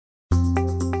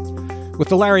With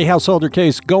the Larry Householder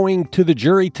case going to the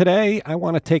jury today, I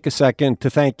want to take a second to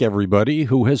thank everybody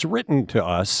who has written to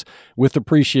us with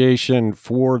appreciation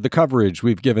for the coverage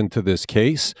we've given to this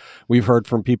case. We've heard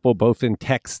from people both in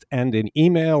text and in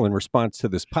email in response to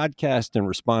this podcast, in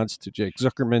response to Jake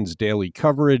Zuckerman's daily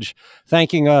coverage,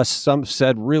 thanking us. Some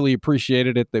said really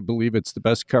appreciated it. They believe it's the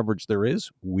best coverage there is.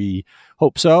 We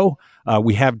hope so.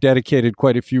 We have dedicated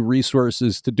quite a few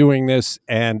resources to doing this,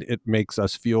 and it makes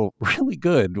us feel really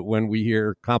good when we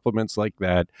hear compliments like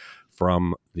that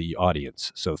from the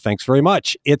audience. So thanks very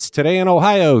much. It's Today in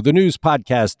Ohio, the news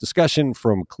podcast discussion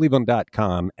from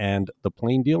Cleveland.com and The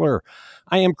Plain Dealer.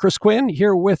 I am Chris Quinn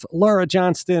here with Laura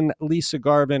Johnston, Lisa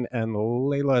Garvin, and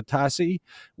Layla Tassi.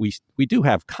 We do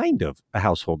have kind of a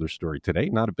householder story today,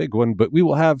 not a big one, but we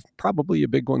will have probably a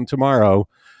big one tomorrow.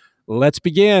 Let's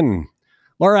begin.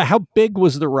 Laura, how big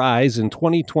was the rise in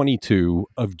 2022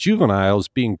 of juveniles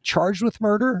being charged with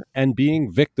murder and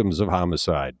being victims of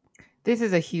homicide? This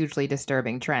is a hugely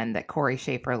disturbing trend that Corey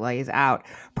Schaefer lays out.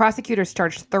 Prosecutors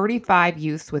charged 35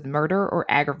 youths with murder or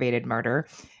aggravated murder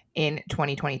in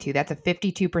 2022. That's a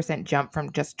 52% jump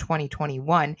from just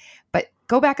 2021. But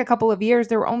go back a couple of years,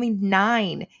 there were only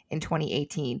 9 in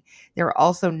 2018. There were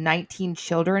also 19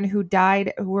 children who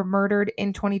were murdered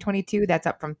in 2022. That's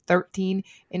up from 13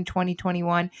 in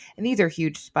 2021. And these are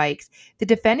huge spikes. The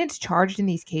defendants charged in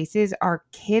these cases are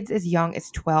kids as young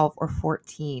as 12 or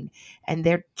 14. And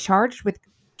they're charged with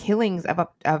killings of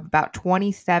about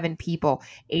 27 people,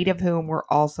 8 of whom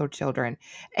were also children.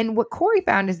 And what Corey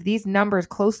found is these numbers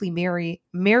closely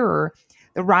mirror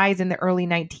the rise in the early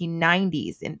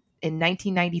 1990s. In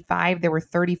 1995, there were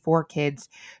 34 kids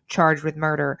charged with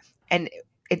murder. And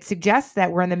it suggests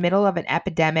that we're in the middle of an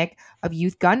epidemic of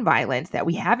youth gun violence that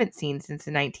we haven't seen since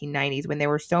the 1990s, when there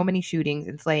were so many shootings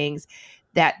and slayings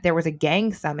that there was a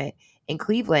gang summit in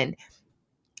Cleveland.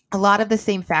 A lot of the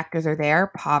same factors are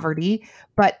there, poverty,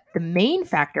 but the main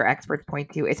factor experts point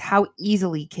to is how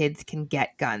easily kids can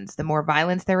get guns. The more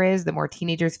violence there is, the more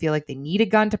teenagers feel like they need a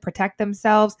gun to protect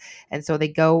themselves, and so they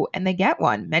go and they get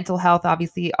one. Mental health,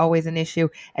 obviously, always an issue,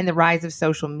 and the rise of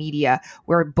social media,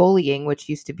 where bullying, which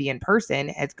used to be in person,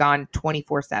 has gone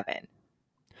 24/7.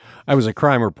 I was a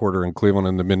crime reporter in Cleveland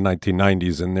in the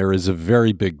mid-1990s, and there is a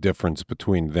very big difference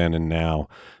between then and now.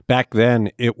 Back then,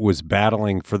 it was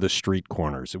battling for the street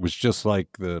corners. It was just like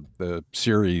the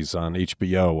series on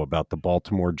HBO about the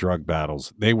Baltimore drug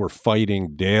battles. They were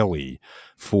fighting daily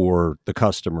for the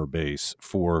customer base,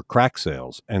 for crack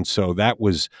sales. And so that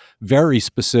was very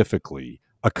specifically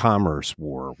a commerce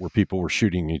war where people were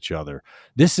shooting each other.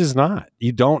 This is not.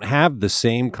 You don't have the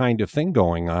same kind of thing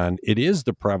going on. It is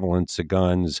the prevalence of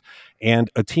guns, and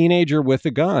a teenager with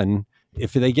a gun,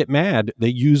 if they get mad, they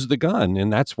use the gun.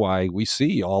 And that's why we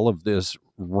see all of this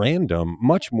random,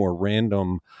 much more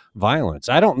random violence.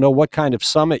 I don't know what kind of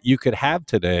summit you could have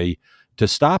today to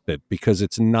stop it, because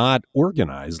it's not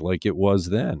organized like it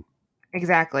was then.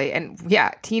 Exactly. And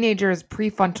yeah, teenagers'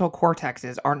 prefrontal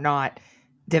cortexes are not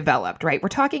developed, right? We're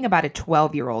talking about a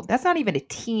 12-year-old. That's not even a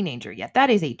teenager yet. That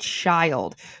is a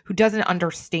child who doesn't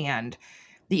understand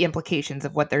the implications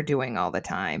of what they're doing all the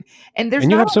time. And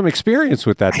you have some experience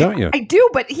with that, don't you? I do,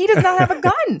 but he does not have a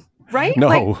gun, right?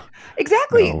 No.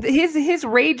 Exactly. No. His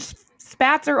rage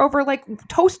spats are over like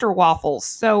toaster waffles.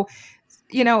 So,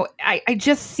 I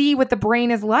just see what the brain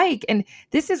is like. And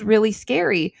this is really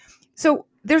scary. So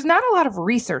there's not a lot of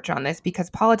research on this,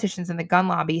 because politicians in the gun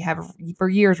lobby have for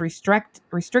years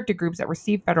restricted groups that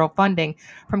receive federal funding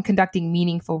from conducting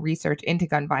meaningful research into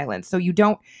gun violence. So you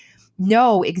don't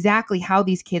know exactly how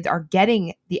these kids are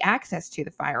getting the access to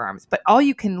the firearms. But all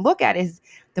you can look at is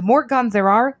the more guns there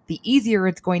are, the easier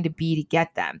it's going to be to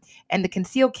get them. And the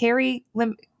concealed carry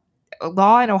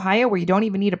law in Ohio, where you don't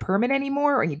even need a permit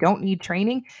anymore, or you don't need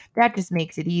training, that just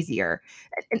makes it easier.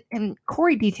 And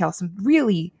Corey details some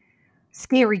really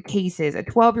scary cases. A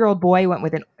 12-year-old boy went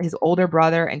with his older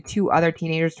brother and 2 other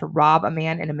teenagers to rob a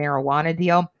man in a marijuana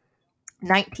deal.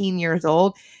 19 years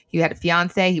old. He had a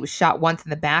fiance. He was shot once in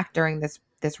the back during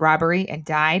this robbery and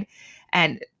died.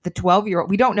 And the 12-year-old,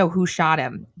 we don't know who shot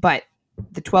him, but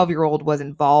the 12-year-old was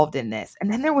involved in this.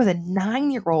 And then there was a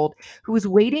 9-year-old who was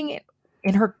waiting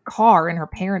in her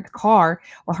parents' car,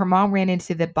 while her mom ran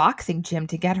into the boxing gym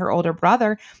to get her older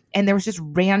brother. And there was just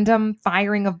random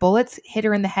firing of bullets, hit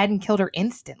her in the head and killed her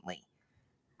instantly.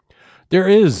 There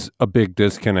is a big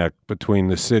disconnect between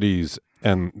the cities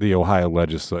and the Ohio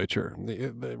legislature.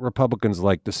 The Republicans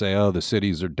like to say, oh, the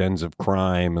cities are dens of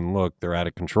crime, and look, they're out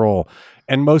of control.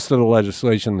 And most of the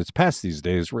legislation that's passed these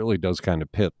days really does kind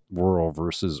of pit rural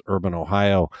versus urban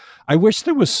Ohio. I wish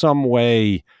there was some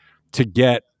way to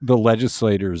get the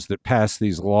legislators that pass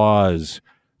these laws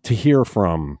to hear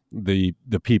from the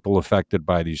people affected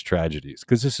by these tragedies,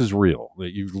 because this is real.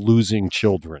 That you're losing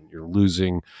children, you're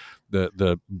losing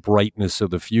the brightness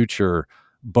of the future.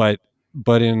 But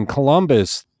in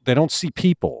Columbus, they don't see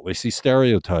people; they see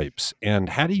stereotypes. And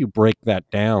how do you break that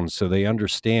down so they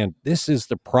understand this is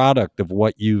the product of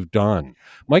what you've done?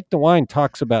 Mike DeWine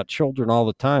talks about children all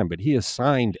the time, but he has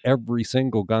signed every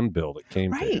single gun bill that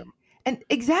came to Right. him. And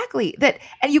exactly that.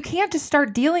 And you can't just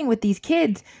start dealing with these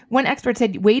kids. One expert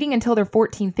said waiting until they're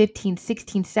 14, 15,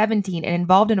 16, 17 and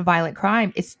involved in a violent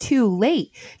crime is too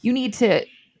late. You need to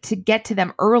get to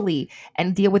them early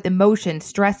and deal with emotion,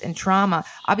 stress, and trauma.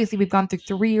 Obviously, we've gone through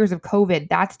 3 years of COVID.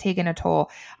 That's taken a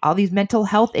toll. All these mental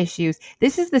health issues.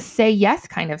 This is the say yes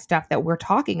kind of stuff that we're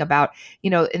talking about,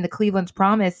 in the Cleveland's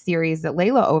Promise series that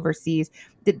Layla oversees,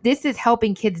 that this is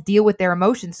helping kids deal with their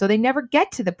emotions so they never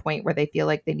get to the point where they feel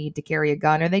like they need to carry a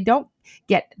gun or they don't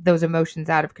get those emotions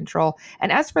out of control.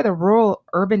 And as for the rural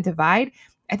urban divide,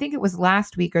 I think it was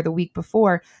last week or the week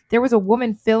before, there was a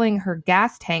woman filling her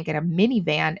gas tank in a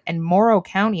minivan in Morrow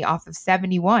County off of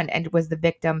 71 and was the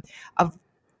victim of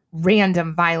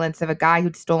random violence of a guy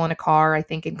who'd stolen a car, I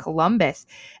think in Columbus.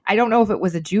 I don't know if it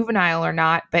was a juvenile or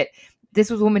not, but this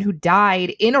was a woman who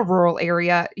died in a rural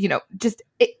area.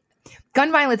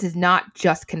 Gun violence is not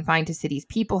just confined to cities.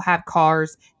 People have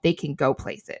cars, they can go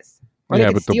places. Or they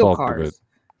can steal cars.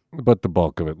 But the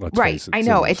bulk of it, let's face it. I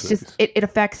know. It's just, it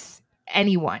affects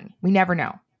anyone. We never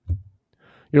know.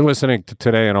 You're listening to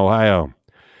Today in Ohio.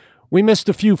 We missed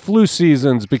a few flu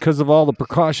seasons because of all the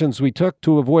precautions we took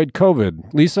to avoid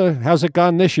COVID. Lisa, how's it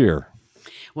gone this year?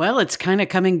 Well, it's kind of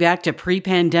coming back to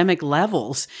pre-pandemic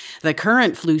levels. The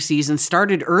current flu season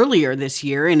started earlier this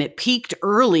year and it peaked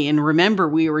early. And remember,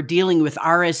 we were dealing with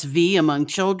RSV among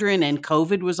children and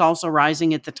COVID was also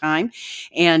rising at the time.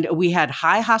 And we had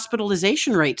high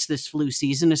hospitalization rates this flu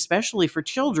season, especially for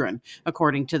children,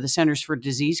 according to the Centers for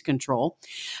Disease Control.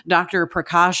 Dr.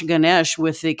 Prakash Ganesh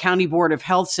with the County Board of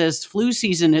Health says flu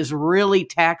season has really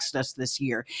taxed us this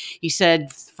year. He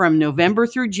said from November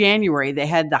through January, they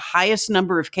had the highest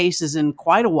number of cases in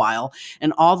quite a while,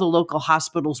 and all the local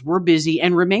hospitals were busy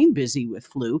and remain busy with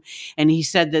flu. And he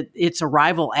said that its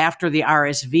arrival after the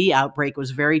RSV outbreak was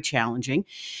very challenging.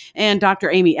 And Dr.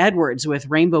 Amy Edwards with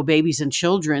Rainbow Babies and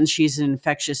Children, she's an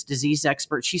infectious disease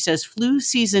expert. She says flu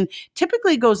season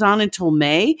typically goes on until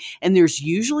May, and there's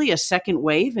usually a second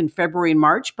wave in February and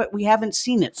March, but we haven't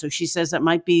seen it. So she says that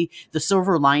might be the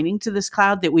silver lining to this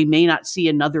cloud, that we may not see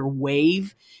another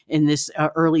wave in this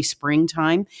early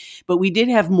springtime. But we did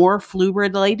have more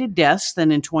flu-related deaths than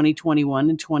in 2021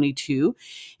 and 22.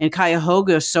 In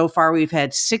Cuyahoga, so far, we've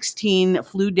had 16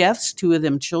 flu deaths, 2 of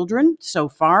them children so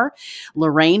far.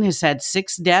 Lorain has had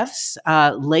 6 deaths,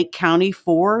 Lake County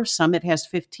 4, Summit has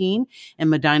 15, and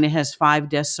Medina has 5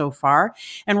 deaths so far.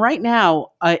 And right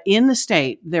now, in the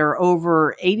state, there are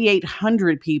over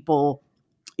 8,800 people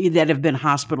that have been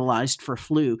hospitalized for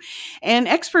flu. And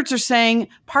experts are saying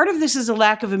part of this is a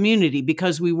lack of immunity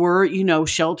because we were,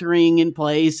 sheltering in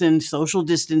place and social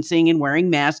distancing and wearing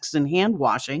masks and hand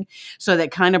washing. So that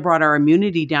kind of brought our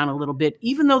immunity down a little bit,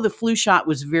 even though the flu shot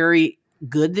was very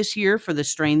good this year for the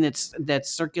strain that's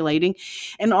circulating.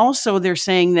 And also they're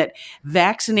saying that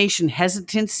vaccination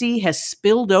hesitancy has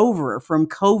spilled over from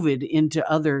COVID into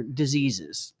other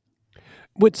diseases.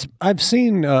 I've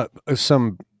seen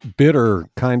some bitter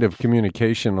kind of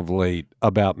communication of late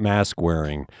about mask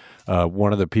wearing.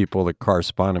 One of the people that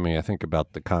corresponded to me, I think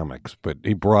about the comics, but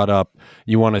he brought up,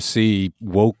 you want to see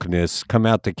wokeness, come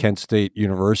out to Kent State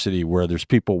University where there's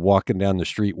people walking down the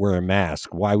street wearing masks.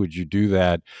 Why would you do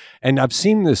that? And I've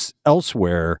seen this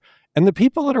elsewhere. And the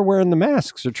people that are wearing the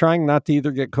masks are trying not to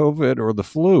either get COVID or the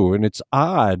flu. And it's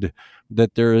odd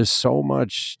that there is so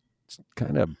much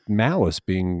kind of malice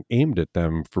being aimed at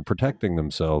them for protecting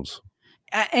themselves.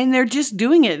 And they're just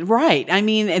doing it right. I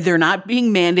mean, they're not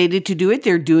being mandated to do it.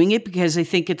 They're doing it because they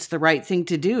think it's the right thing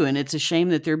to do. And it's a shame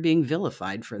that they're being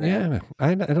vilified for that. Yeah,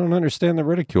 I don't understand the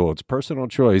ridicule. It's personal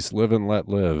choice, live and let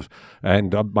live.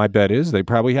 And my bet is they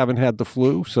probably haven't had the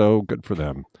flu, so good for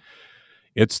them.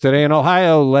 It's Today in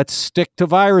Ohio. Let's stick to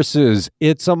viruses.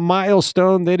 It's a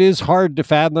milestone that is hard to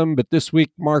fathom, but this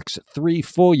week marks 3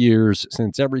 full years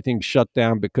since everything shut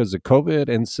down because of COVID,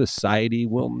 and society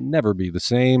will never be the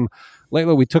same.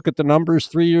 Layla, we took at the numbers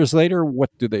 3 years later.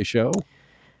 What do they show?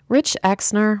 Rich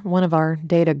Exner, one of our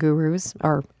data gurus,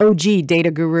 our OG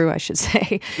data guru, I should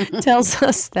say, tells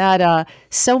us that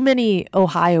so many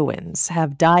Ohioans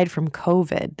have died from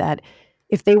COVID that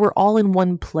if they were all in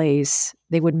one place,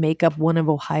 they would make up one of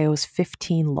Ohio's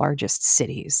 15 largest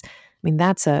cities. mean,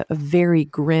 that's a very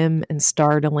grim and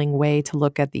startling way to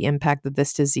look at the impact that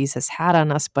this disease has had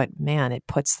on us. But man, it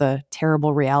puts the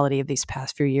terrible reality of these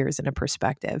past few years into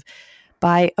perspective.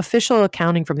 By official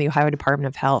accounting from the Ohio Department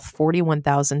of Health,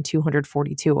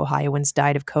 41,242 Ohioans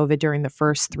died of COVID during the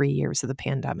first 3 years of the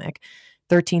pandemic.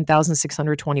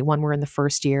 13,621 were in the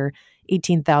first year,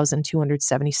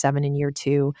 18,277 in year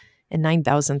two, and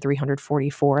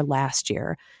 9,344 last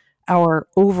year. Our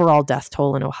overall death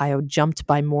toll in Ohio jumped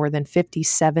by more than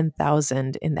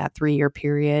 57,000 in that 3-year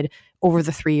period over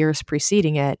the 3 years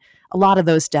preceding it. A lot of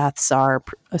those deaths are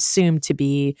assumed to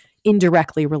be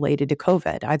indirectly related to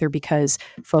COVID, either because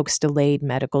folks delayed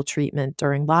medical treatment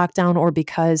during lockdown or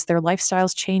because their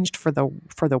lifestyles changed for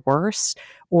the worse,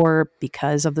 or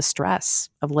because of the stress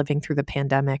of living through the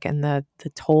pandemic and the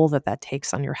toll that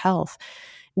takes on your health.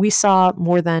 We saw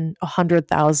more than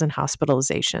 100,000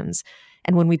 hospitalizations.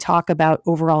 And when we talk about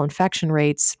overall infection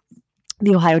rates,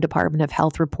 the Ohio Department of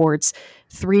Health reports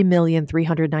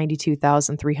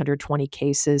 3,392,320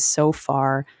 cases so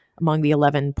far among the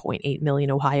 11.8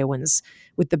 million Ohioans,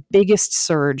 with the biggest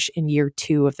surge in year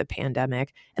two of the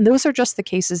pandemic. And those are just the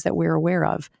cases that we're aware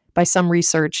of. By some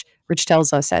research, which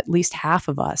tells us at least half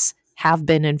of us have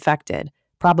been infected,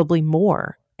 probably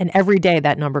more. And every day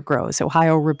that number grows.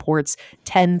 Ohio reports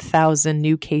 10,000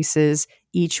 new cases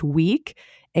each week,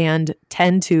 and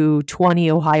 10 to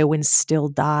 20 Ohioans still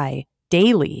die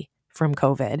daily from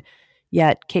COVID.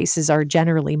 Yet cases are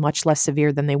generally much less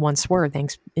severe than they once were,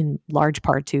 thanks in large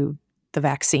part to the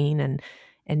vaccine and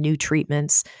new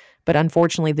treatments. But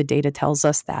unfortunately, the data tells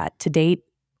us that to date,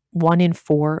 1 in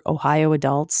 4 Ohio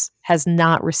adults has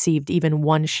not received even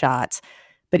one shot.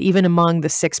 But even among the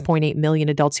 6.8 million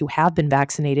adults who have been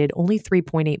vaccinated, only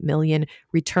 3.8 million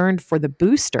returned for the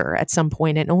booster at some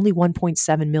point, and only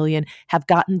 1.7 million have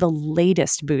gotten the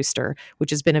latest booster,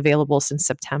 which has been available since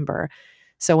September.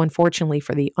 So unfortunately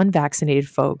for the unvaccinated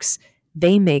folks,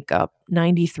 they make up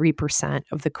 93%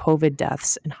 of the COVID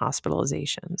deaths and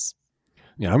hospitalizations.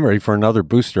 Yeah, I'm ready for another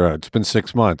booster. It's been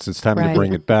 6 months. It's time to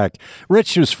bring it back.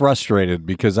 Rich was frustrated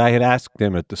because I had asked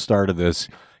him at the start of this,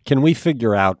 can we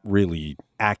figure out really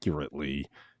accurately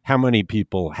how many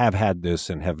people have had this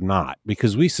and have not?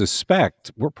 Because we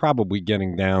suspect we're probably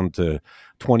getting down to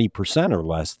 20% or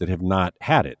less that have not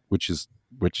had it, which is,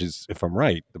 if I'm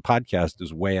right, the podcast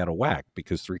is way out of whack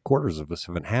because 3/4 of us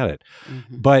haven't had it.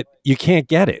 Mm-hmm. But you can't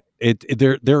get it.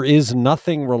 There is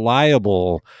nothing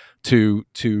reliable to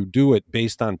do it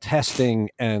based on testing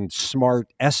and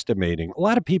smart estimating. A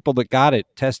lot of people that got it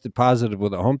tested positive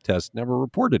with a home test never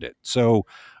reported it. So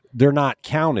they're not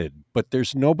counted, but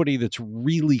there's nobody that's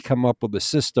really come up with a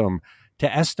system to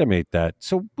estimate that.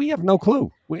 So we have no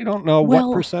clue. We don't know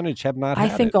what percentage have not had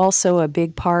it. I think also a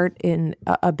big part in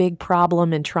a big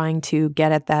problem in trying to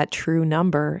get at that true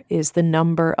number is the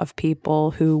number of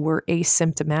people who were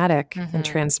asymptomatic and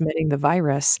transmitting the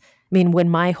virus. I mean, when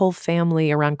my whole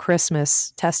family around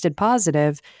Christmas tested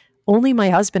positive, only my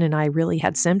husband and I really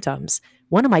had symptoms.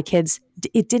 One of my kids,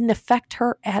 it didn't affect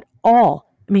her at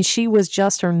all. I mean, she was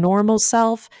just her normal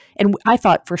self. And I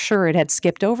thought for sure it had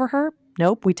skipped over her.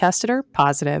 Nope, we tested her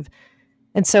positive.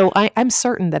 And so I'm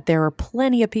certain that there are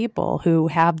plenty of people who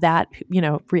have that,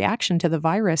 reaction to the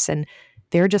virus, and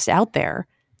they're just out there.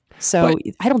 So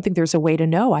I don't think there's a way to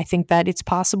know. I think that it's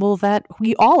possible that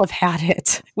we all have had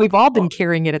it. We've all been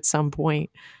carrying it at some point.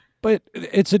 But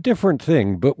it's a different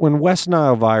thing. But when West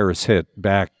Nile virus hit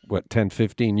back, 10,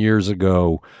 15 years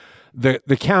ago, the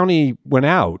county went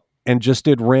out and just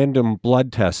did random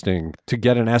blood testing to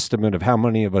get an estimate of how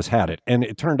many of us had it. And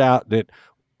it turned out that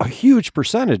a huge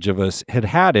percentage of us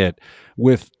had it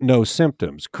with no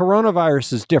symptoms.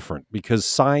 Coronavirus is different because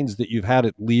signs that you've had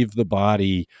it leave the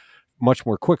body much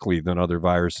more quickly than other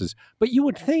viruses. But you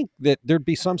would think that there'd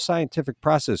be some scientific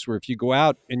process where if you go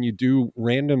out and you do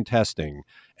random testing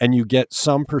and you get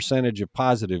some percentage of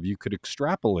positive, you could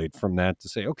extrapolate from that to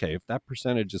say, okay, if that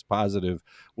percentage is positive,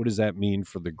 what does that mean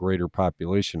for the greater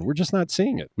population? We're just not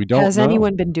seeing it. We don't know. Has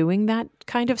anyone been doing that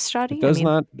kind of study? It does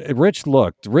not. Rich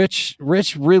looked. Rich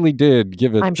really did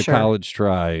give it the college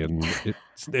try, and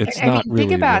it's not really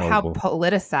think about available. How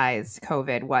politicized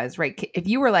COVID was, right? If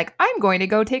you were like, I'm going to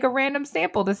go take a random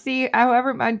sample to see how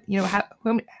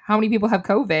many people have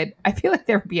COVID, I feel like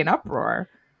there would be an uproar.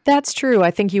 That's true.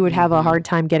 I think you would have a hard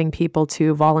time getting people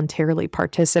to voluntarily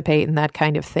participate in that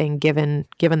kind of thing, given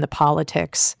the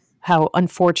politics, how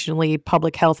unfortunately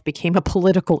public health became a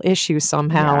political issue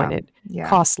somehow, and it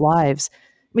cost lives.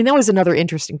 I mean, that was another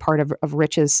interesting part of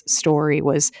Rich's story,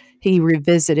 was he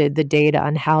revisited the data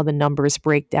on how the numbers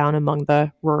break down among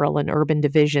the rural and urban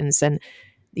divisions. And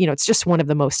it's just one of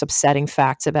the most upsetting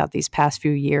facts about these past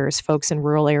few years. Folks in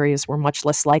rural areas were much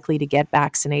less likely to get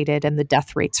vaccinated, and the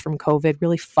death rates from COVID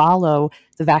really follow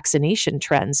the vaccination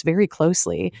trends very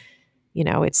closely.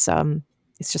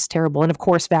 It's just terrible. And of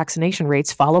course, vaccination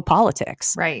rates follow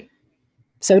politics. Right.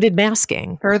 So did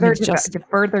masking. Further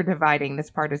dividing this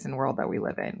partisan world that we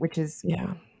live in, which is,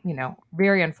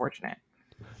 very unfortunate.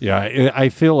 Yeah, I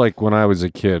feel like when I was a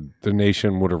kid, the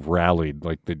nation would have rallied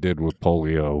like they did with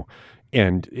polio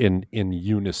and in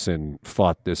unison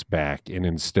fought this back. And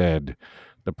instead,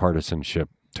 the partisanship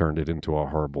turned it into a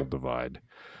horrible divide.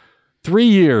 3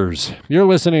 years. You're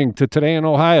listening to Today in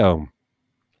Ohio.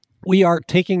 We are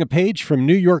taking a page from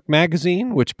New York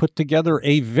Magazine, which put together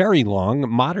a very long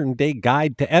modern-day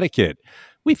guide to etiquette.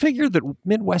 We figured that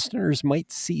Midwesterners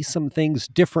might see some things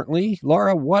differently.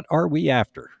 Laura, what are we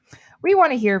after? We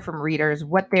want to hear from readers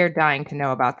what they're dying to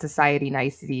know about society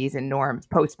niceties and norms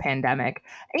post-pandemic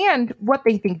and what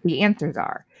they think the answers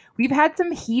are. We've had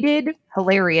some heated,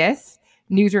 hilarious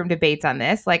newsroom debates on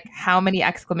this, like how many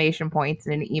exclamation points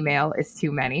in an email is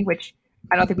too many, which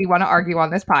I don't think we want to argue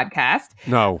on this podcast.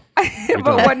 No.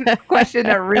 But one question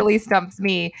that really stumps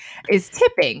me is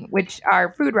tipping, which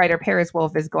our food writer Paris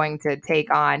Wolf is going to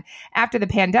take on. After the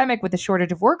pandemic, with the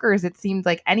shortage of workers, it seemed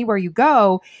like anywhere you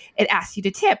go, it asks you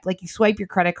to tip. Like you swipe your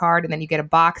credit card and then you get a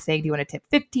box saying, do you want to tip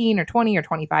 15 or 20 or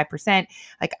 25%?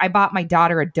 Like I bought my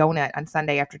daughter a donut on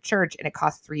Sunday after church and it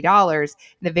cost $3. And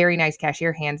the very nice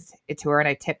cashier hands it to her and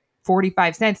I tipped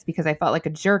 45 cents because I felt like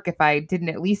a jerk if I didn't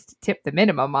at least tip the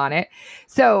minimum on it.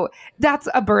 So that's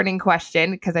a burning question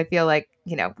because I feel like,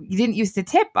 you didn't used to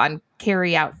tip on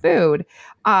carry out food.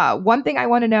 One thing I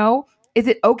want to know, is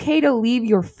it okay to leave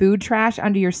your food trash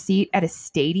under your seat at a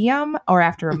stadium or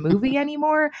after a movie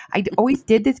anymore? I always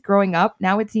did this growing up.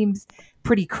 Now it seems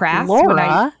pretty crass.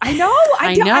 Laura. I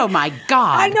know. My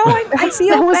God. I know. I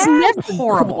feel bad.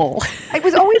 Horrible. It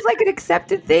was always like an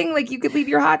accepted thing. Like you could leave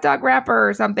your hot dog wrapper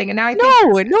or something. And now I think,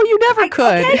 no, you never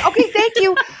could. Okay, thank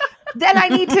you. Then I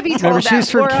need to be told that. She's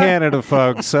from Canada,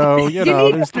 folks. So, you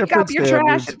there's need to pick up your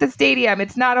trash at the stadium.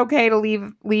 It's not okay to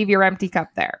leave your empty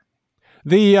cup there.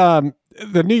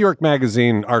 The New York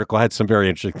Magazine article had some very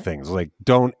interesting things, like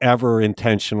don't ever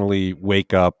intentionally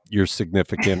wake up your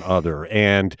significant other.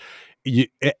 And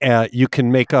you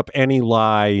can make up any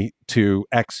lie to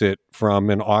exit from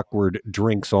an awkward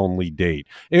drinks-only date.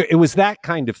 It was that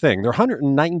kind of thing. There are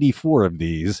 194 of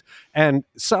these, and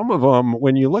some of them,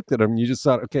 when you looked at them, you just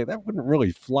thought, okay, that wouldn't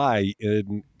really fly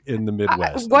in the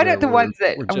Midwest. One of the ones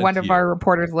that one of our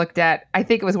reporters looked at, I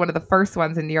think it was one of the first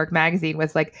ones in New York Magazine,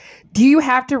 was like, do you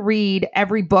have to read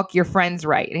every book your friends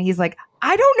write? And he's like,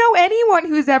 I don't know anyone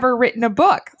who's ever written a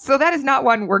book. So that is not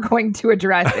one we're going to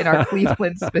address in our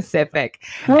Cleveland specific.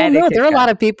 Well, no, there are a lot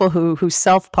of people who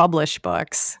self-publish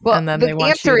books. Well, and then the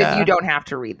answer is you don't have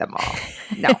to read them all.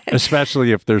 No.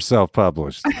 Especially if they're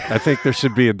self-published. I think there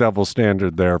should be a double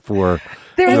standard there for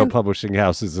publishing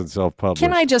houses and self-published.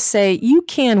 Can I just say, you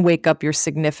can wake up your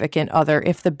significant other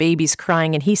if the baby's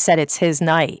crying and he said it's his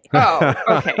night. Oh,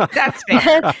 okay. That's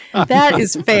fair. That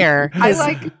is fair.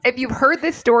 If you've heard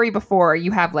this story before,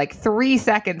 you have like 3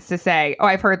 seconds to say, oh,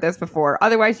 I've heard this before.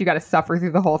 Otherwise, you got to suffer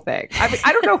through the whole thing. I mean,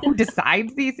 I don't know who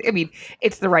decides these. I mean,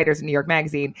 it's the writers in New York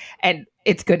Magazine, and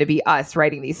it's going to be us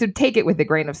writing these. So take it with a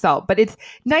grain of salt. But it's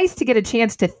nice to get a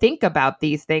chance to think about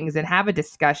these things and have a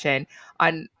discussion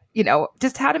on,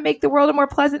 just how to make the world a more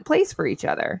pleasant place for each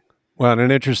other. Well, and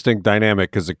an interesting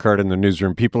dynamic has occurred in the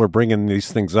newsroom. People are bringing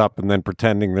these things up and then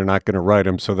pretending they're not going to write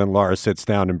them. So then Laura sits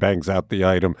down and bangs out the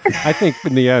item. I think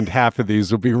in the end, half of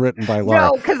these will be written by Laura.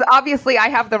 No, because obviously I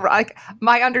have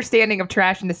my understanding of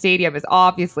trash in the stadium is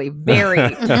obviously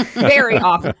very, very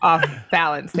off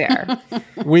balance there.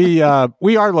 We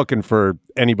are looking for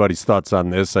anybody's thoughts on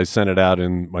this. I sent it out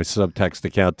in my subtext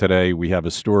account today. We have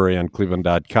a story on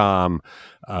cleveland.com.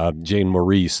 Jane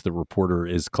Maurice, the reporter,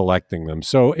 is collecting them.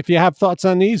 So if you have thoughts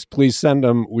on these, please send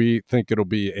them. We think it'll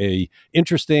be a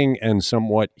interesting and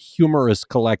somewhat humorous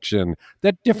collection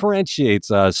that differentiates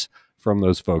us from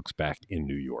those folks back in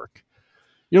New York.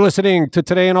 You're listening to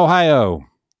Today in Ohio.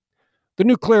 The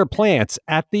nuclear plants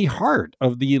at the heart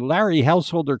of the Larry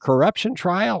Householder corruption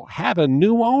trial have a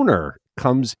new owner.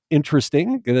 Comes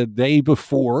interesting the day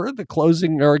before the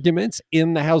closing arguments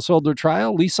in the Householder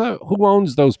trial. Lisa, who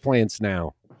owns those plants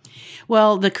now?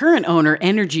 Well, the current owner,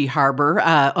 Energy Harbor,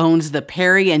 owns the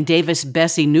Perry and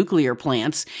Davis-Besse nuclear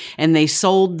plants, and they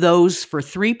sold those for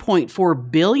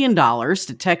 $3.4 billion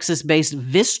to Texas-based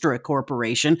Vistra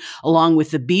Corporation, along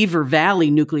with the Beaver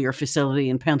Valley nuclear facility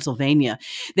in Pennsylvania.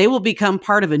 They will become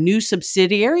part of a new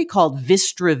subsidiary called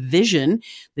Vistra Vision.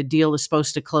 The deal is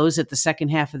supposed to close at the second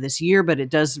half of this year, but it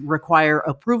does require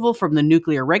approval from the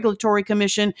Nuclear Regulatory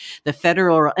Commission, the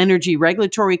Federal Energy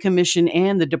Regulatory Commission,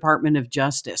 and the Department of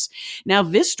Justice. Now,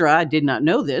 Vistra, I did not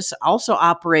know this, also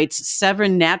operates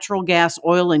 7 natural gas,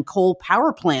 oil, and coal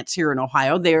power plants here in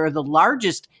Ohio. They are the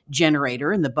largest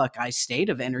generator in the Buckeye State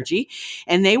of energy,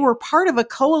 and they were part of a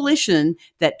coalition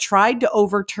that tried to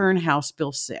overturn House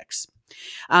Bill 6.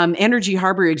 Energy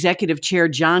Harbor Executive Chair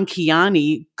John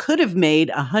Kiani could have made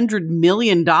 $100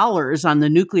 million on the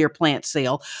nuclear plant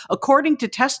sale, according to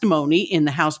testimony in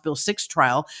the House Bill 6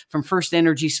 trial from First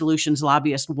Energy Solutions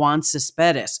lobbyist Juan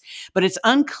Cespedes. But it's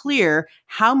unclear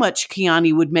how much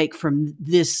Kiani would make from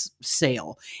this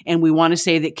sale. And we want to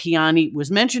say that Kiani was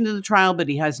mentioned in the trial, but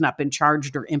he has not been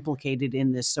charged or implicated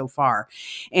in this so far.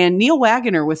 And Neil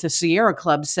Wagoner with the Sierra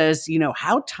Club says,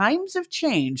 how times have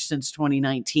changed since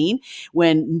 2019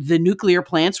 when the nuclear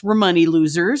plants were money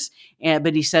losers.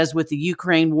 But he says with the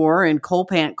Ukraine war and coal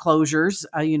plant closures,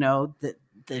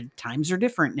 the times are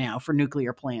different now for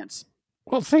nuclear plants.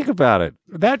 Well, think about it.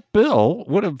 That bill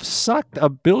would have sucked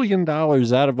 $1 billion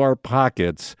out of our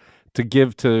pockets to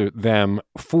give to them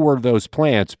for those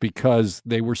plants because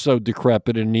they were so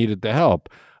decrepit and needed the help.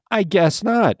 I guess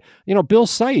not. Bill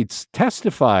Seitz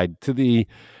testified to the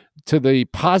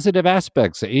positive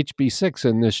aspects of HB 6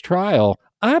 in this trial.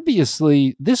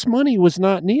 Obviously, this money was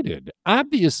not needed.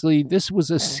 Obviously, this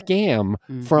was a scam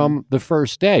from the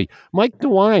first day. Mike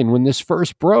DeWine, when this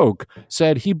first broke,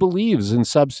 said he believes in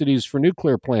subsidies for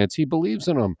nuclear plants. He believes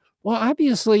in them. Well,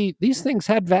 obviously, these things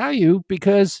had value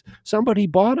because somebody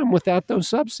bought them without those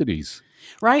subsidies.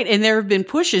 Right. And there have been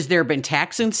pushes. There have been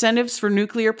tax incentives for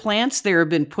nuclear plants. There have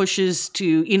been pushes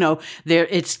to,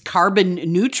 it's carbon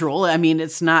neutral. I mean,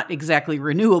 it's not exactly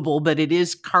renewable, but it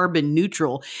is carbon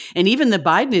neutral. And even the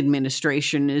Biden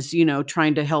administration is,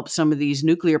 trying to help some of these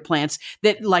nuclear plants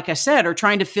that, like I said, are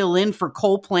trying to fill in for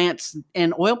coal plants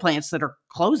and oil plants that are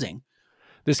closing.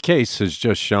 This case has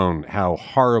just shown how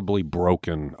horribly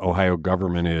broken Ohio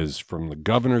government is, from the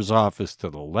governor's office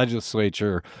to the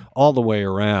legislature, all the way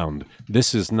around.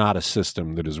 This is not a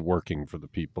system that is working for the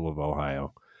people of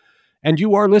Ohio. And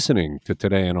you are listening to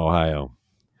Today in Ohio.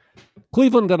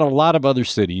 Cleveland and a lot of other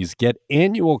cities get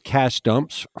annual cash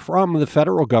dumps from the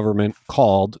federal government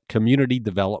called Community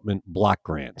Development Block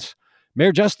Grants.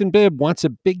 Mayor Justin Bibb wants a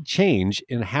big change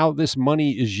in how this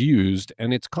money is used,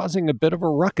 and it's causing a bit of a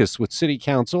ruckus with City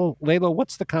Council. Layla,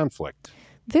 what's the conflict?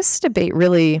 This debate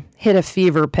really hit a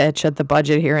fever pitch at the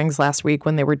budget hearings last week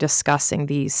when they were discussing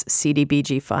these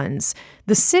CDBG funds.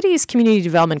 The city's community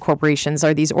development corporations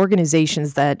are these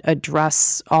organizations that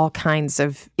address all kinds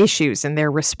of issues in their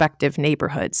respective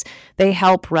neighborhoods. They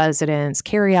help residents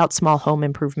carry out small home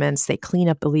improvements. They clean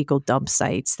up illegal dump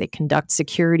sites. They conduct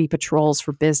security patrols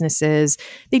for businesses.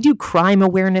 They do crime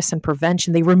awareness and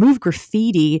prevention. They remove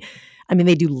graffiti.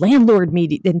 They do landlord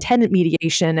and tenant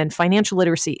mediation and financial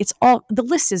literacy. The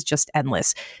list is just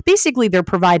endless. Basically, they're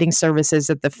providing services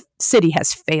that the city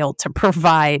has failed to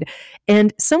provide.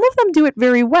 And some of them do it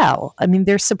very well.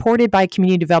 They're supported by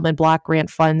community development block grant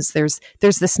funds. There's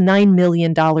this $9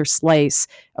 million slice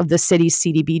of the city's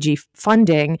CDBG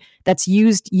funding that's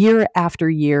used year after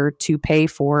year to pay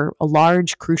for a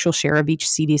large, crucial share of each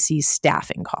CDC's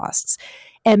staffing costs.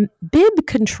 And Bibb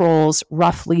controls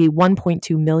roughly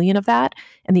 1.2 million of that,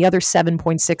 and the other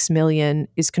 7.6 million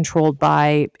is controlled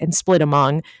by and split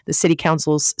among the city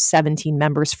council's 17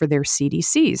 members for their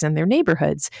CDCs and their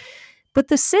neighborhoods. But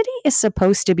the city is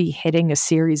supposed to be hitting a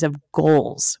series of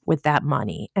goals with that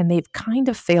money, and they've kind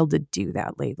of failed to do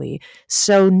that lately.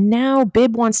 So now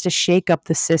Bibb wants to shake up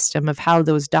the system of how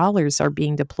those dollars are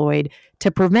being deployed to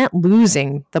prevent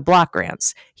losing the block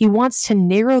grants. He wants to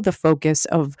narrow the focus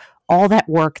of all that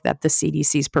work that the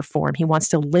CDCs perform. He wants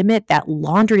to limit that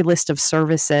laundry list of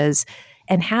services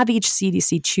and have each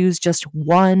CDC choose just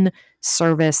one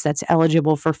service that's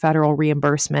eligible for federal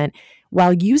reimbursement,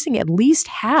 while using at least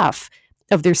half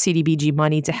of their CDBG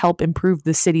money to help improve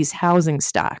the city's housing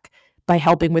stock by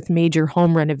helping with major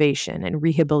home renovation and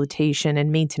rehabilitation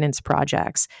and maintenance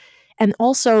projects. And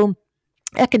also,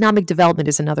 economic development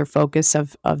is another focus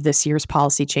of this year's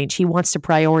policy change. He wants to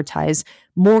prioritize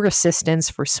more assistance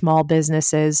for small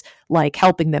businesses, like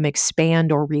helping them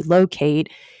expand or relocate.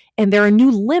 And there are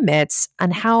new limits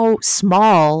on how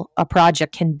small a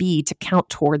project can be to count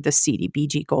toward the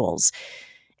CDBG goals.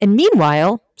 And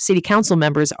meanwhile, city council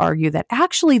members argue that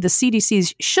actually the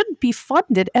CDCs shouldn't be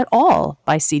funded at all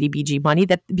by CDBG money,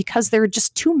 that because there are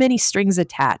just too many strings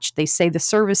attached. They say the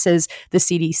services the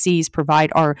CDCs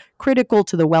provide are critical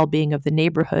to the well-being of the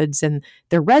neighborhoods and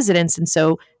their residents, and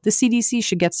so the CDC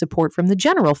should get support from the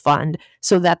general fund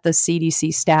so that the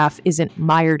CDC staff isn't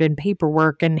mired in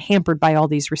paperwork and hampered by all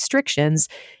these restrictions.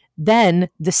 Then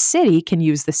the city can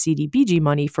use the CDBG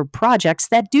money for projects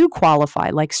that do qualify,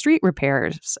 like street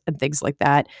repairs and things like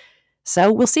that.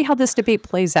 So we'll see how this debate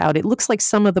plays out. It looks like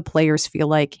some of the players feel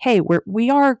like, hey,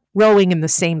 we are rowing in the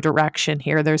same direction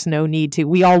here. There's no need to.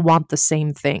 We all want the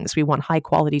same things. We want high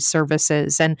quality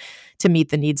services and to meet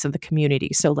the needs of the community.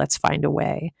 So let's find a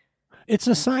way. It's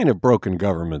a sign of broken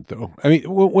government, though. I mean,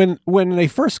 when they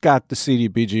first got the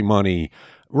CDBG money,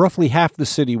 roughly half the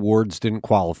city wards didn't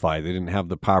qualify. They didn't have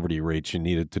the poverty rates you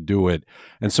needed to do it.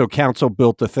 And so council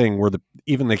built a thing where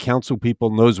even the council people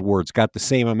in those wards got the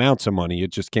same amounts of money.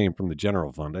 It just came from the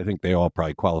general fund. I think they all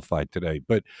probably qualified today.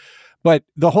 But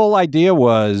the whole idea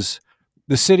was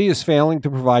the city is failing to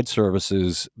provide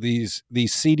services. These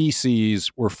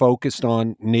CDCs were focused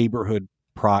on neighborhood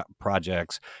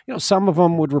projects. Some of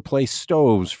them would replace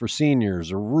stoves for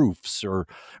seniors or roofs or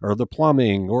the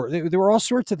plumbing, or there were all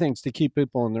sorts of things to keep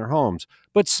people in their homes.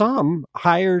 But some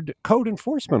hired code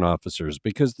enforcement officers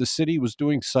because the city was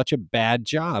doing such a bad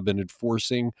job in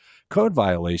enforcing code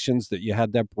violations that you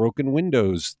had that broken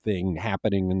windows thing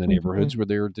happening in the neighborhoods where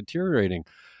they were deteriorating.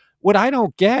 What I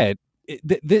don't get,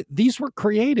 these were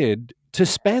created to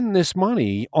spend this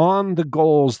money on the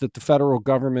goals that the federal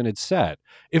government had set.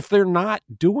 If they're not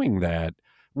doing that,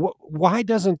 why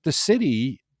doesn't the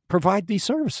city provide these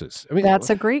services? I mean, that's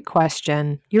a great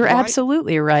question. You're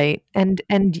absolutely right. And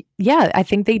yeah, I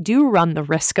think they do run the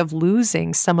risk of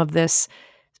losing some of this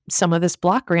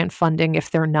block grant funding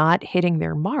if they're not hitting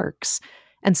their marks.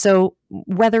 And so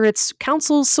whether it's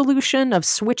council's solution of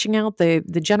switching out the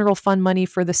general fund money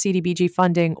for the CDBG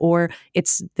funding, or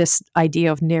it's this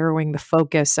idea of narrowing the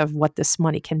focus of what this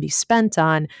money can be spent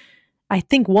on, I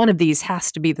think one of these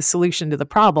has to be the solution to the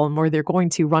problem, or they're going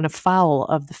to run afoul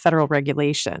of the federal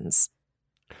regulations.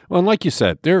 Well, and like you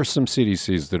said, there are some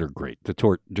CDCs that are great. The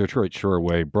Detroit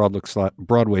Shoreway,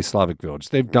 Broadway Slavic Village.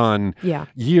 They've done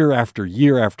year after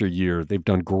year after year. They've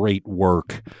done great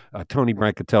work. Tony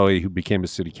Brancatelli, who became a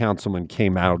city councilman,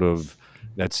 came out of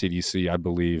that CDC, I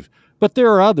believe. But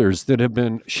there are others that have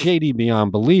been shady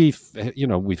beyond belief.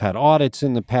 We've had audits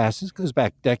in the past. This goes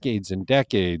back decades and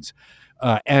decades.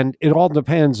 And it all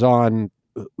depends on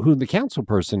who the council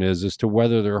person is as to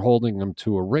whether they're holding them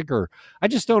to a rigor. I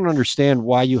just don't understand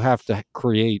why you have to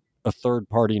create a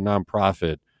third-party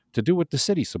nonprofit to do what the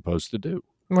city's supposed to do.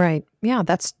 Right. Yeah,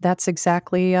 that's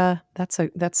exactly that's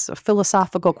a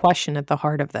philosophical question at the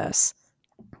heart of this.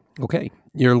 Okay,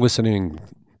 you're listening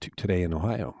to Today in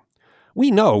Ohio.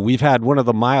 We know we've had one of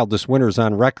the mildest winters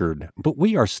on record, but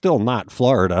we are still not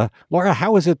Florida. Laura,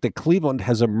 how is it that Cleveland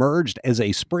has emerged as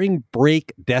a spring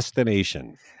break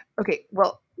destination? Okay,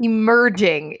 well,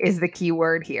 emerging is the key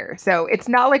word here. So it's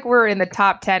not like we're in the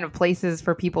top 10 of places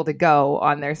for people to go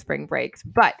on their spring breaks,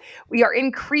 but we are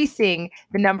increasing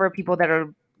the number of people that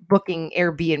are booking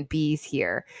Airbnbs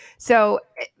here. So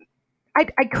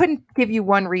I couldn't give you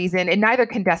one reason, and neither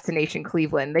can Destination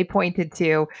Cleveland. They pointed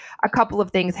to a couple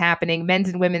of things happening: men's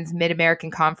and women's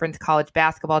Mid-American Conference college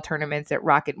basketball tournaments at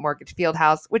Rocket Mortgage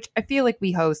Fieldhouse, which I feel like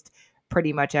we host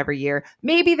pretty much every year.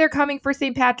 Maybe they're coming for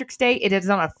St. Patrick's Day. It is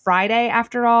on a Friday,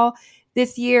 after all,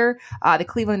 this year. The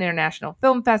Cleveland International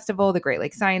Film Festival, the Great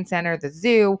Lakes Science Center, the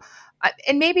zoo.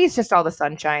 And maybe it's just all the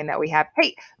sunshine that we have.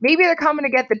 Hey, maybe they're coming to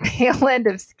get the tail end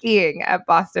of skiing at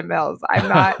Boston Mills. I'm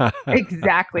not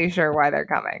exactly sure why they're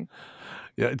coming.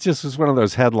 Yeah, it just was one of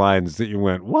those headlines that you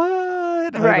went,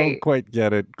 what? Right. I don't quite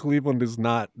get it. Cleveland is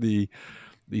not the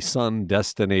sun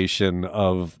destination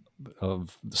of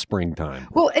springtime.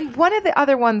 Well, and one of the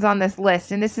other ones on this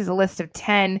list, and this is a list of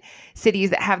 10 cities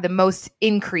that have the most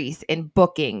increase in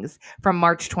bookings from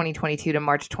March 2022 to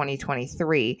March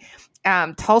 2023.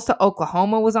 Tulsa,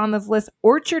 Oklahoma was on this list.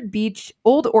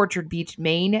 Old Orchard Beach,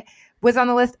 Maine was on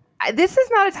the list. This is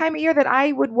not a time of year that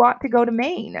I would want to go to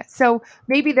Maine. So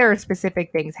maybe there are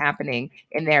specific things happening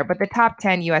in there. But the top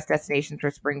 10 U.S. destinations for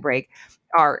spring break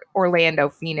are Orlando,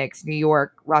 Phoenix, New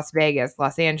York, Las Vegas,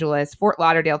 Los Angeles, Fort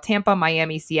Lauderdale, Tampa,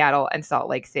 Miami, Seattle, and Salt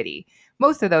Lake City.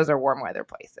 Most of those are warm weather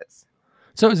places.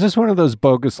 So is this one of those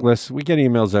bogus lists? We get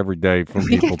emails every day from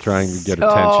people trying to get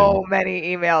attention. So many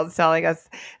emails telling us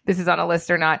this is on a list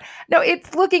or not. No,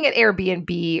 it's looking at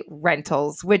Airbnb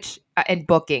rentals, and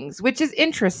bookings, which is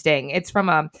interesting. It's from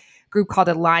a group called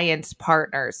Alliance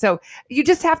Partners. So you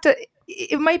just have to,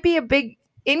 it might be a big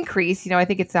increase, I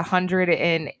think it's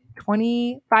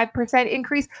 125%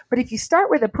 increase. But if you start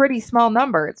with a pretty small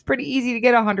number, it's pretty easy to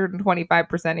get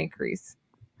 125% increase.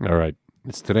 All right.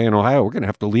 It's Today in Ohio. We're going to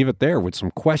have to leave it there with some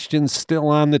questions still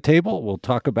on the table. We'll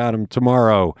talk about them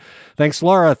tomorrow. Thanks,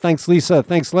 Laura. Thanks, Lisa.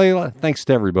 Thanks, Layla. Thanks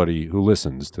to everybody who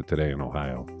listens to Today in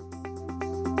Ohio.